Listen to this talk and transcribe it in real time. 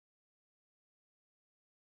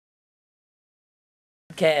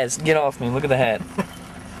Kaz, get off me. Look at the hat.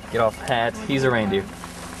 Get off hat. He's a reindeer.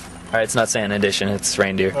 Alright, it's not Santa edition, it's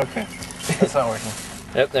reindeer. Okay. That's not working.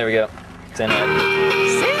 Yep, there we go. Santa hat.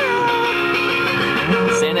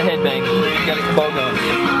 Santa headbang. You got a bow going.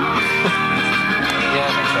 Yeah,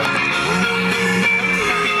 I think so.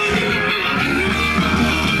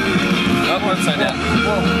 Oh, we're upside down.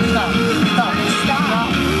 Whoa, stop.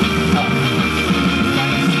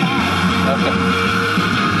 Okay.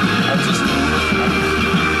 That's just...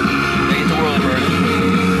 They get the whirlybird.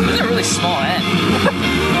 This is a really small hat.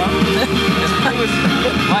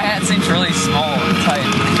 My hat seems really small and tight.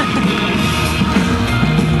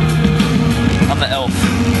 I'm the elf.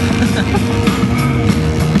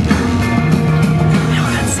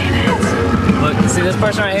 Look, see this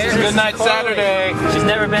person right here? Good night, Saturday. She's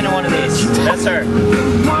never been in one of these. That's her.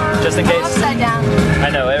 Just in case. Upside down. I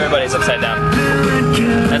know, everybody's upside down.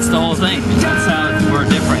 That's the whole thing. That's how we're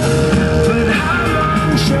different.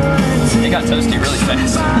 It got toasty really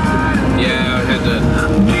fast. Yeah, I had to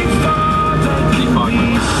defog my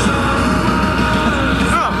list.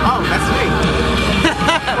 Oh, that's me.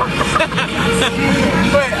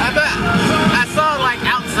 Wait, I saw it like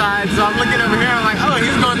outside, so I'm looking over here, I'm like, oh,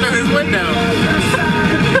 he's going through his window.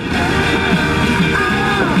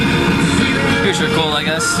 You're sure cool like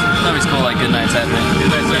us? Nobody's cool like Good Night's happening.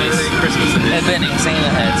 Good night, Saturday, Christmas edition. Headbanging, singing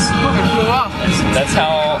the heads. Wow. That's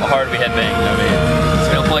how hard we headbang. I mean,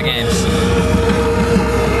 we don't play games.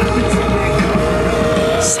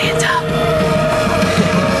 Santa.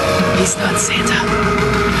 He's not Santa.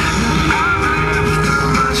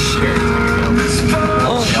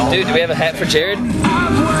 Oh, dude, do we have a hat for Jared?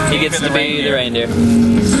 He gets to be the reindeer.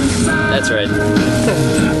 That's right.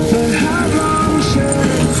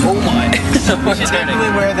 Oh my. We should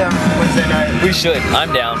definitely wear them Wednesday night. We should.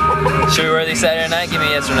 I'm down. Should we wear these Saturday night? Give me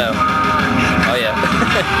a yes or no. Oh yeah.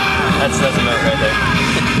 that's a note right there.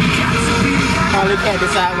 Probably can't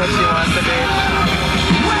decide what she wants to do.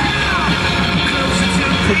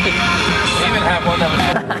 They even have one that was...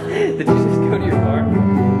 Did you just go to your car?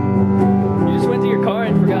 You just went to your car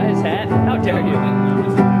and forgot his hat? How dare you?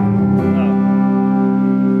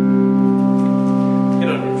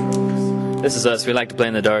 Oh. This is us. We like to play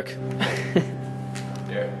in the dark.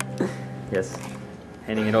 Yes.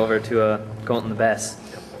 Handing it over to Colton the Bass.